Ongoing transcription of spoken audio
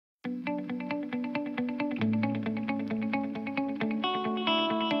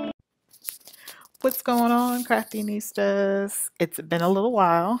What's going on, Craftinistas? It's been a little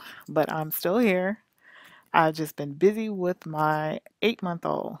while, but I'm still here. I've just been busy with my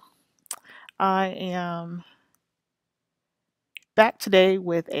 8-month-old. I am back today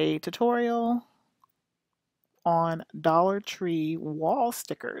with a tutorial on Dollar Tree wall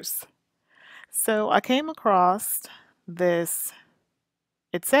stickers. So I came across this,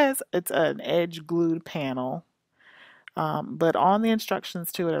 it says it's an edge glued panel, but on the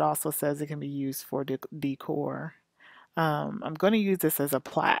instructions to it, it also says it can be used for decor. I'm going to use this as a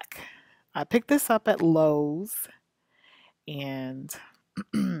plaque. I picked this up at Lowe's and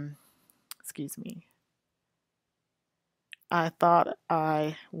excuse me, I thought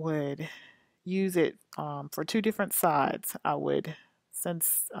I would use it for two different sides. I would,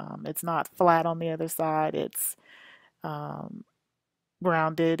 since it's not flat on the other side, it's um,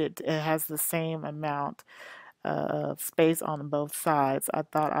 rounded, it has the same amount space on both sides. I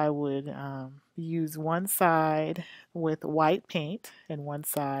thought I would use one side with white paint and one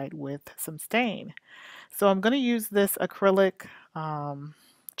side with some stain. So I'm going to use this acrylic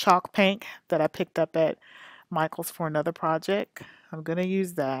chalk paint that I picked up at Michael's for another project. I'm going to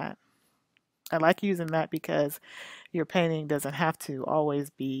use that. I like using that because your painting doesn't have to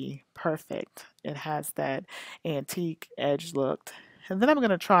always be perfect. It has that antique edge look. And then I'm going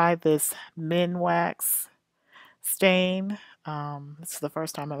to try this Min Wax stain. This is the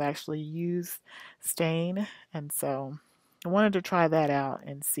first time I've actually used stain, and so I wanted to try that out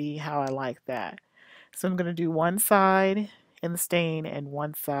and see how I like that. So I'm going to do one side in the stain and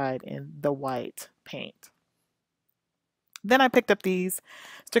one side in the white paint. Then I picked up these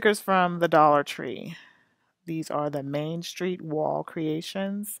stickers from the Dollar Tree. These are the Main Street Wall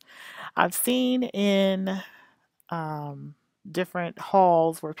Creations. I've seen in different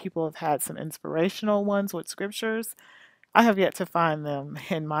hauls where people have had some inspirational ones with scriptures. I have yet to find them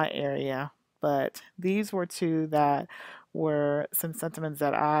in my area, but these were two that were some sentiments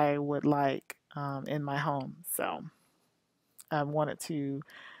that I would like in my home. So I wanted to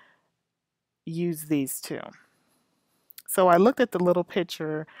use these two. So I looked at the little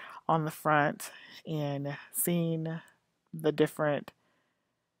picture on the front and seen the different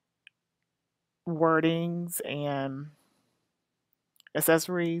wordings and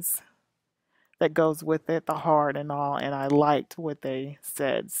accessories that goes with it, the heart and all, and I liked what they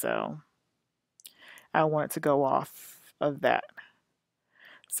said, so I wanted to go off of that.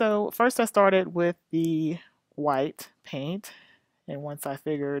 So first I started with the white paint, and once I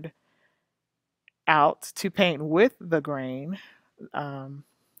figured out to paint with the grain, I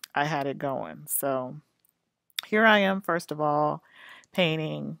had it going. So here I am, first of all,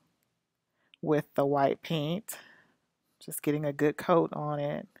 painting with the white paint, just getting a good coat on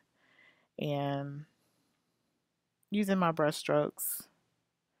it and using my brush strokes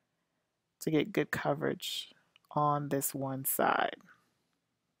to get good coverage on this one side.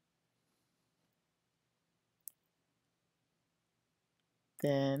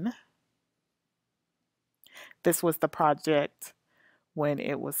 Then this was the project when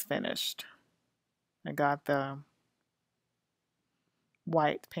it was finished. I got the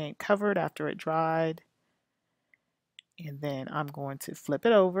white paint covered after it dried, and then I'm going to flip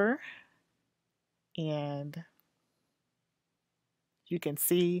it over, and you can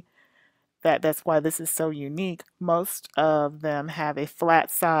see that that's why this is so unique. Most of them have a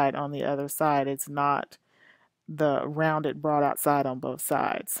flat side on the other side. It's not the rounded brought out side on both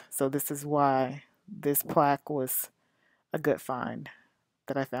sides. So this is why this plaque was a good find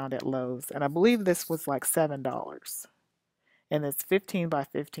that I found at Lowe's. And I believe this was like $7. And it's 15 by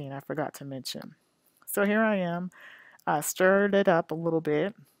 15, I forgot to mention. So here I am. I stirred it up a little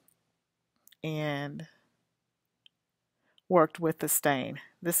bit and worked with the stain.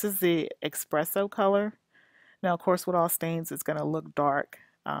 This is the espresso color. Now, of course, with all stains, it's going to look dark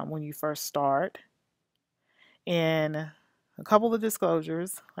when you first start. And a couple of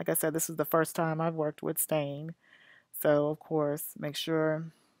disclosures. Like I said, this is the first time I've worked with stain. So, of course, make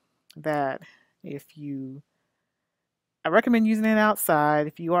sure that I recommend using it outside.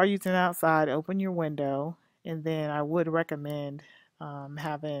 If you are using it outside, open your window. And then I would recommend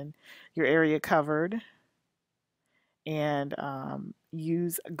having your area covered and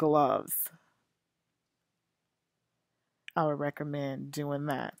use gloves. I would recommend doing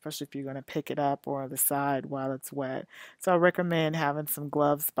that, especially if you're going to pick it up or the side while it's wet. So I recommend having some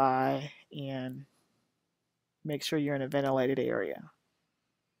gloves by and make sure you're in a ventilated area.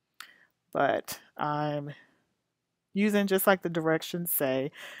 But I'm using just like the directions say.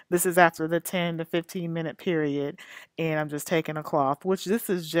 This is after the 10 to 15 minute period, and I'm just taking a cloth, which this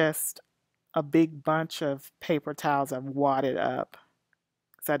is just a big bunch of paper towels I've wadded up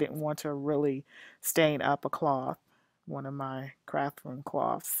because I didn't want to really stain up a cloth, one of my craft room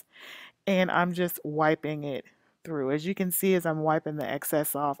cloths. And I'm just wiping it through. As you can see, as I'm wiping the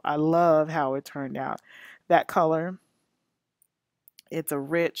excess off, I love how it turned out. That color, it's a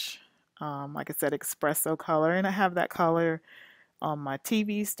rich, like I said, espresso color, and I have that color on my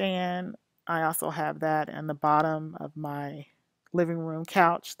TV stand. I also have that in the bottom of my living room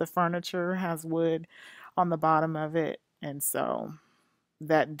couch. The furniture has wood on the bottom of it, and so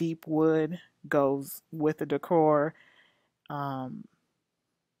that deep wood goes with the decor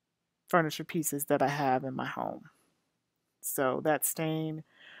furniture pieces that I have in my home. So that stain,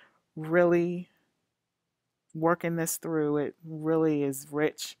 really working this through, it really is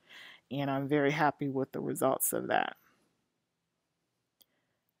rich, and I'm very happy with the results of that.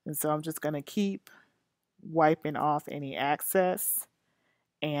 And so I'm just going to keep wiping off any excess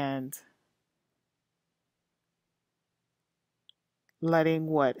and letting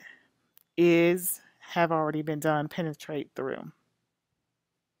what have already been done penetrate through.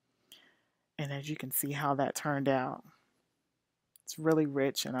 And as you can see how that turned out, it's really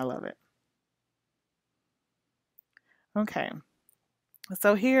rich and I love it. Okay,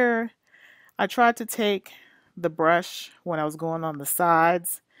 so here I tried to take the brush when I was going on the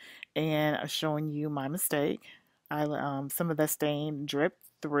sides and showing you my mistake. Some of the stain dripped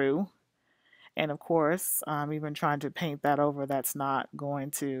through, and of course I'm even trying to paint that over. That's not going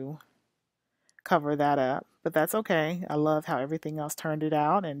to cover that up, but that's okay. I love how everything else turned it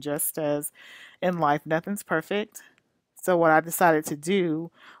out, and just as in life, nothing's perfect. So what I decided to do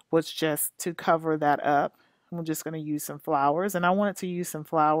was just to cover that up. I'm just going to use some flowers, and I wanted to use some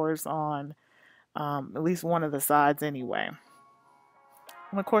flowers on at least one of the sides anyway.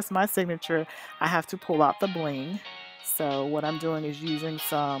 And of course, my signature, I have to pull out the bling. So what I'm doing is using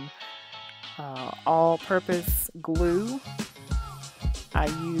some all-purpose glue. I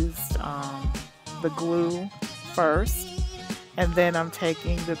used the glue first, and then I'm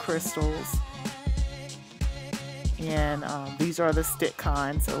taking the crystals, and these are the stick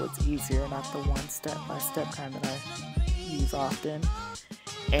kind, so it's easier, not the one step-by-step kind that I use often.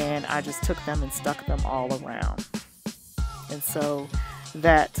 And I just took them and stuck them all around, and so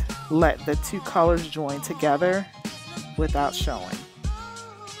that let the two colors join together without showing.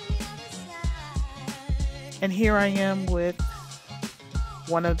 And here I am with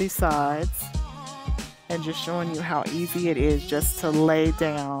one of these sides, and just showing you how easy it is just to lay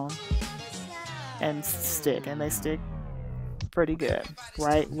down and stick, and they stick pretty good,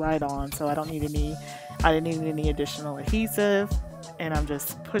 right on. So I didn't need any additional adhesive, and I'm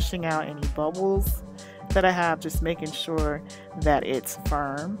just pushing out any bubbles that I have, just making sure that it's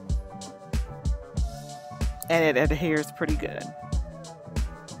firm and it adheres pretty good.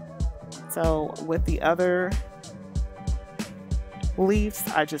 So with the other leaves,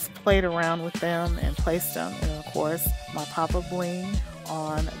 I just played around with them and placed them, and of course my pop of bling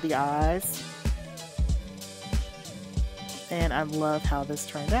on the eyes, and I love how this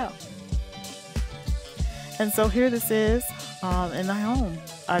turned out. And so here this is in my home.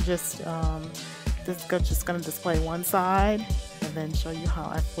 I just going to display one side and then show you how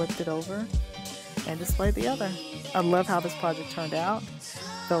I flipped it over and displayed the other. I love how this project turned out.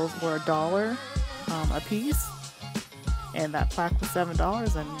 Those were $1 a piece, and that plaque was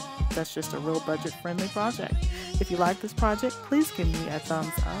 $7, and that's just a real budget-friendly project. If you like this project, please give me a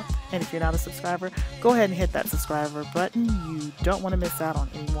thumbs up, and if you're not a subscriber, go ahead and hit that subscriber button. You don't want to miss out on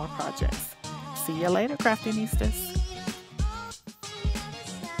any more projects. See you later, Craftinistas.